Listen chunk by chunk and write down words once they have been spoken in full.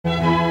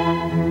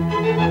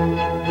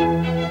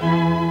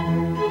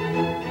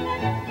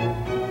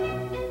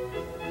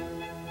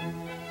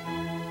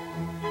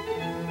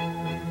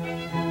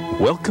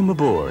Welcome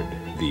aboard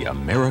the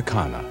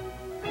Americana,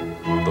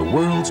 the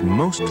world's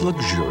most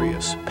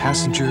luxurious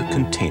passenger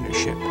container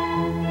ship,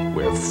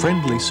 where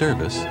friendly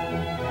service,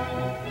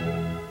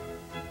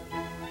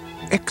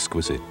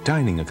 exquisite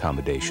dining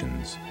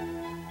accommodations,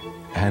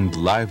 and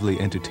lively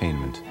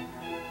entertainment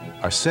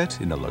are set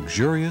in a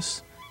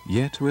luxurious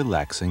yet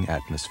relaxing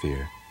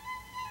atmosphere.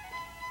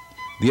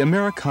 The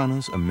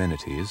Americana's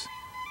amenities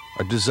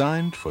are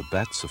designed for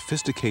that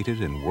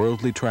sophisticated and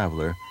worldly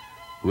traveler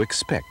who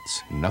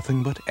expects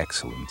nothing but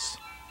excellence.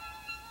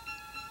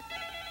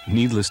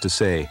 Needless to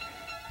say,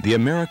 the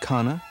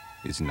Americana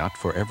is not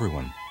for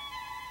everyone,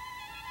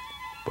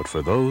 but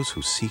for those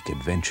who seek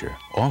adventure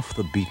off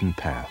the beaten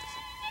path,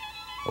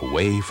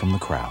 away from the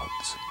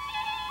crowds,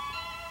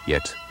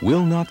 yet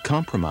will not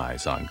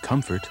compromise on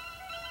comfort,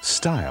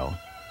 style,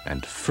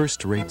 and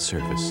first-rate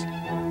service.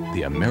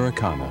 The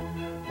Americana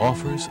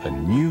offers a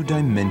new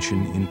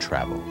dimension in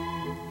travel.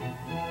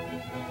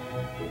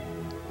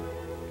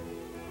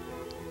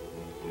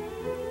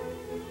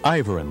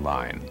 Ivaran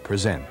Line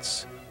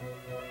presents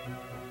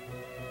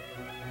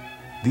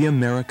the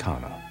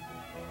Americana,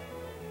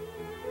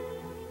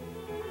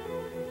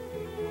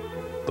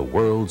 the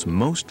world's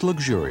most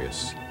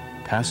luxurious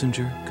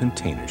passenger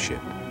container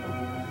ship.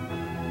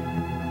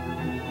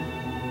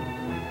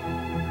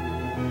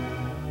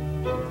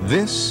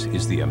 This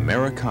is the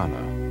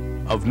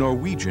Americana of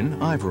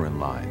Norwegian Ivaran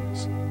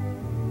Lines.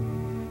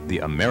 The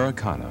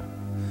Americana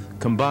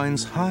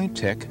combines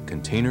high-tech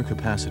container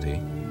capacity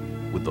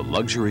with the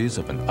luxuries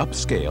of an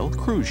upscale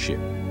cruise ship.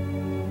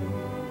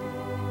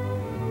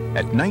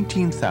 At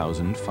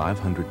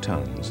 19,500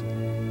 tons,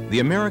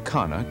 the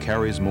Americana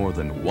carries more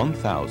than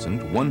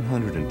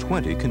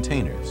 1,120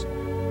 containers,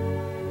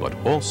 but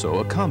also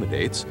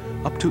accommodates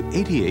up to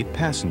 88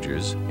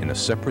 passengers in a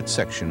separate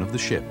section of the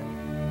ship,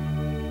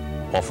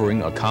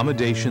 offering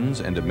accommodations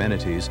and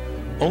amenities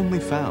only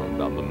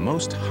found on the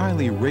most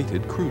highly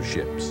rated cruise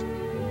ships.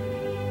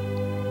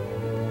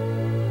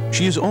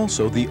 She is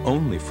also the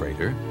only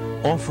freighter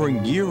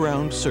offering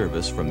year-round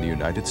service from the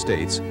United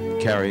States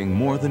carrying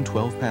more than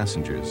 12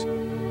 passengers,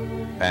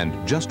 and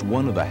just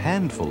one of a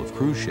handful of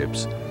cruise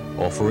ships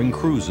offering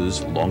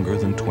cruises longer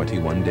than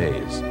 21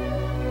 days.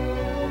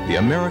 The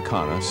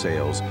Americana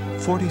sails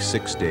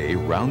 46-day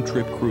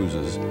round-trip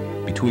cruises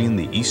between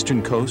the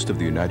eastern coast of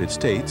the United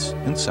States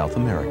and South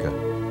America,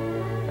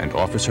 and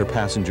offers her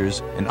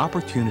passengers an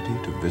opportunity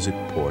to visit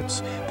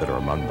ports that are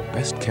among the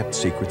best-kept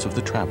secrets of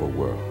the travel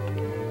world.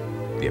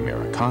 The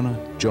Americana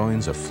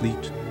joins a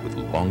fleet with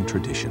long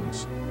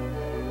traditions.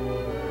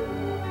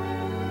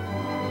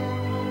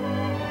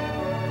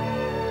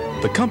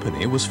 The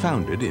company was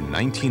founded in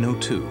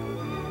 1902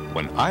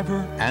 when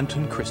Ivar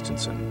Anton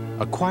Christensen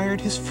acquired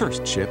his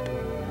first ship,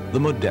 the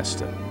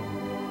Modesta.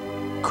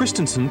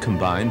 Christensen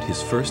combined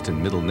his first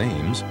and middle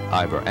names,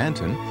 Ivar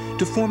Anton,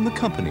 to form the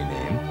company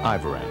name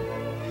Ivaran,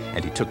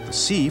 and he took the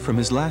C from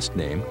his last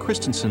name,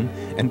 Christensen,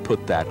 and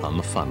put that on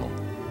the funnel.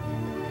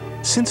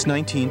 Since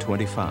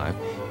 1925,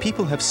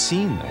 people have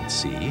seen that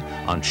sea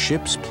on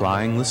ships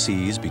plying the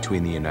seas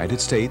between the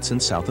United States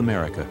and South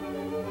America.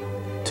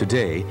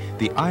 Today,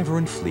 the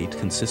Ivaran fleet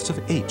consists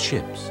of 8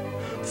 ships,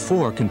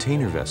 4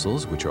 container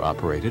vessels which are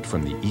operated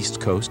from the east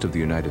coast of the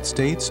United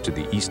States to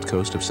the east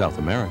coast of South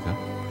America,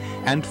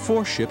 and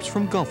 4 ships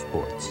from Gulf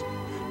ports.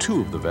 2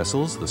 of the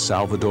vessels, the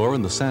Salvador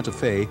and the Santa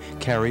Fe,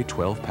 carry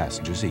 12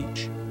 passengers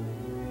each.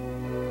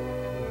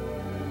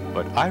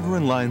 But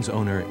Ivaran Line's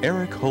owner,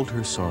 Eric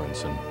Holter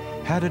Sorensen,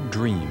 had a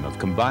dream of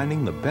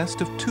combining the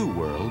best of 2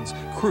 worlds,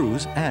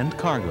 cruise and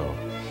cargo,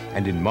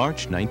 and in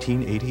March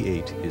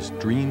 1988, his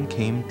dream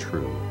came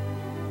true.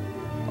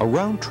 A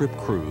round-trip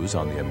cruise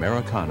on the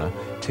Americana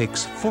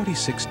takes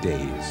 46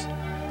 days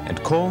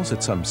and calls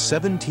at some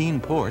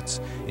 17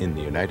 ports in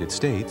the United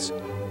States,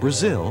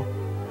 Brazil,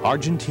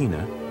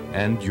 Argentina,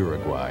 and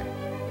Uruguay.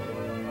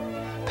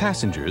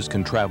 Passengers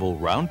can travel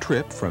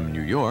round-trip from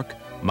New York,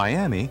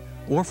 Miami,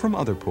 or from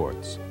other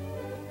ports.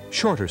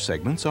 Shorter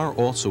segments are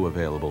also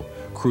available,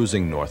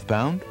 cruising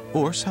northbound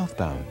or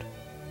southbound.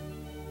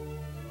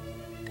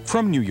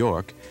 From New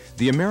York,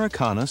 the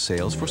Americana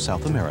sails for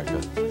South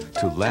America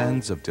to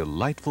lands of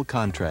delightful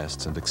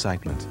contrasts and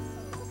excitement.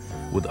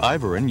 With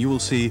Ivaran, you will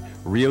see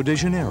Rio de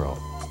Janeiro,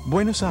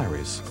 Buenos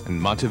Aires,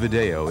 and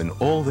Montevideo in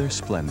all their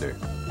splendor.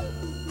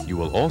 You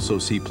will also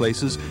see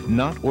places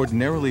not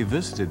ordinarily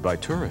visited by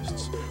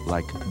tourists,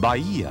 like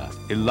Bahia,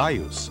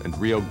 Ilhéus, and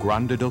Rio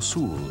Grande do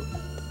Sul.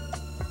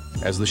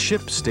 As the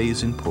ship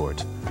stays in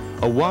port,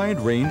 a wide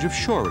range of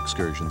shore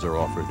excursions are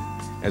offered,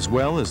 as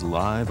well as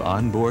live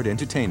onboard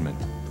entertainment.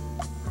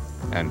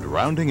 And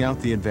rounding out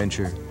the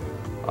adventure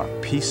are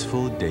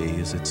peaceful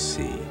days at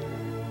sea.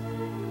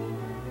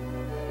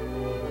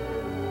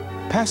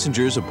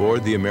 Passengers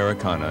aboard the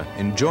Americana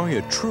enjoy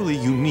a truly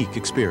unique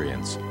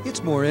experience.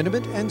 It's more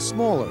intimate and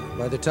smaller.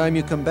 By the time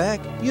you come back,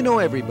 you know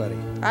everybody.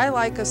 I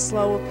like a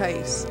slower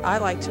pace. I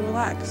like to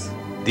relax.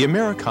 The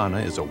Americana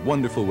is a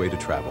wonderful way to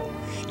travel.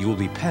 You will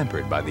be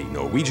pampered by the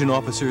Norwegian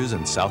officers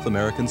and South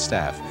American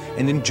staff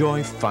and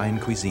enjoy fine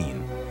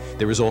cuisine.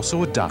 There is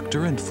also a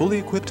doctor and fully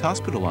equipped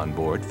hospital on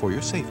board for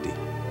your safety.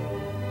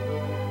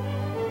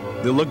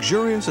 The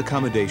luxurious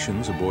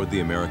accommodations aboard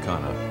the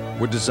Americana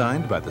were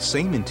designed by the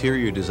same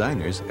interior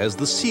designers as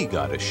the Sea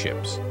Goddess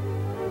ships.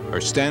 Her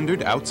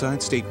standard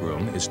outside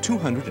stateroom is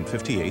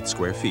 258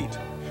 square feet,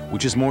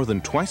 which is more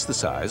than twice the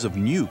size of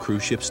new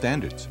cruise ship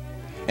standards.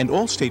 And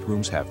all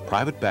staterooms have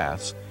private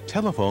baths,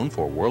 telephone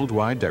for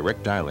worldwide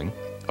direct dialing,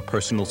 a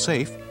personal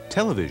safe,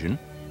 television,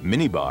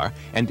 minibar,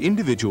 and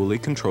individually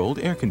controlled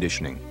air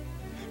conditioning.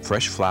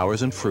 Fresh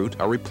flowers and fruit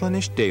are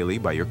replenished daily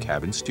by your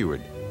cabin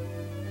steward.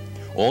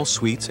 All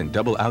suites and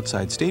double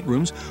outside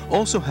staterooms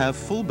also have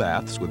full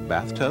baths with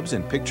bathtubs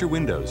and picture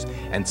windows,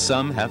 and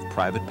some have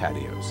private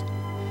patios.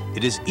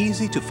 It is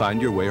easy to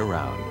find your way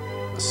around.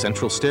 A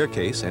central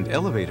staircase and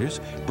elevators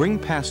bring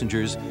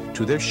passengers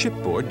to their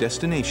shipboard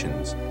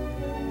destinations.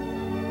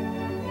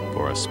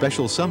 For a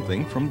special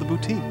something from the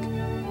boutique.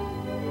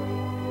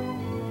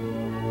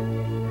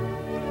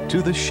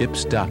 To the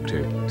ship's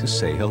doctor to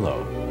say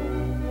hello.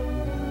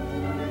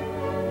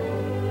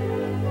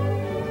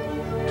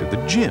 To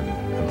the gym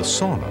and the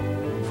sauna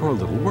for a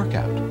little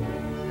workout.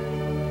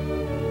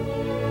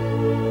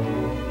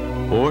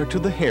 Or to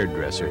the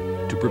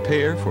hairdresser to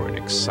prepare for an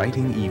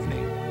exciting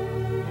evening.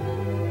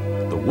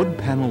 The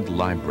wood-paneled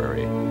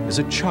library is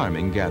a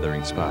charming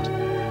gathering spot,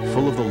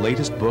 full of the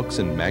latest books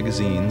and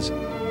magazines,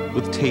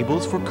 with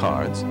tables for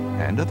cards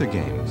and other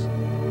games.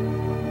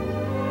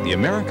 The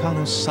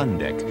Americana's Sun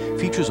Deck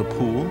features a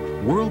pool,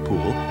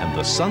 whirlpool, and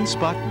the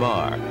Sunspot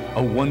Bar,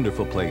 a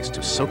wonderful place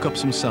to soak up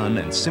some sun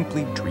and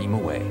simply dream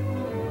away.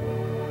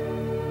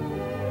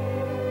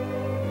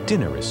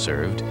 Dinner is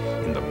served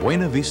in the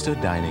Buena Vista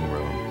dining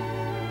room,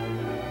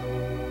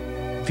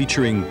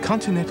 featuring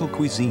continental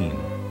cuisine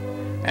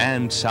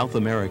and South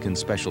American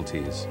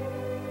specialties.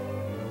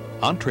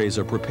 Entrees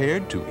are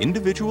prepared to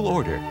individual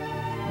order,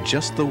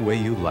 just the way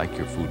you like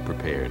your food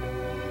prepared.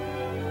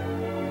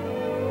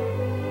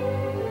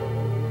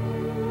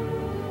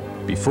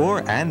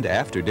 Before and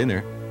after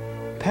dinner,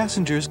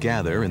 passengers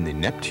gather in the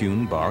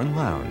Neptune Bar and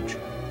Lounge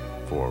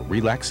for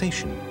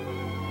relaxation,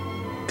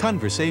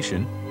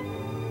 conversation,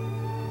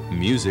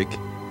 music,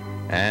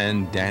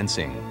 and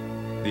dancing.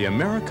 The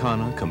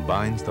Americana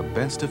combines the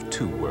best of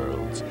two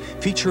worlds,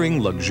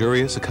 featuring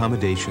luxurious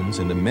accommodations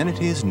and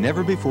amenities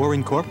never before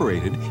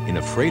incorporated in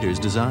a freighter's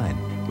design.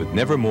 With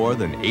never more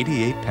than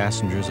 88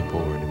 passengers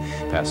aboard,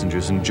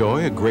 passengers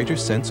enjoy a greater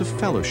sense of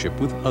fellowship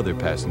with other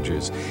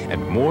passengers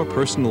and more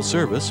personal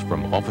service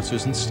from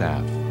officers and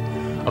staff.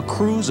 A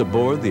cruise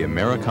aboard the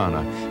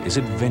Americana is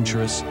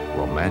adventurous,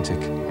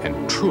 romantic,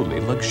 and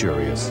truly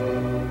luxurious.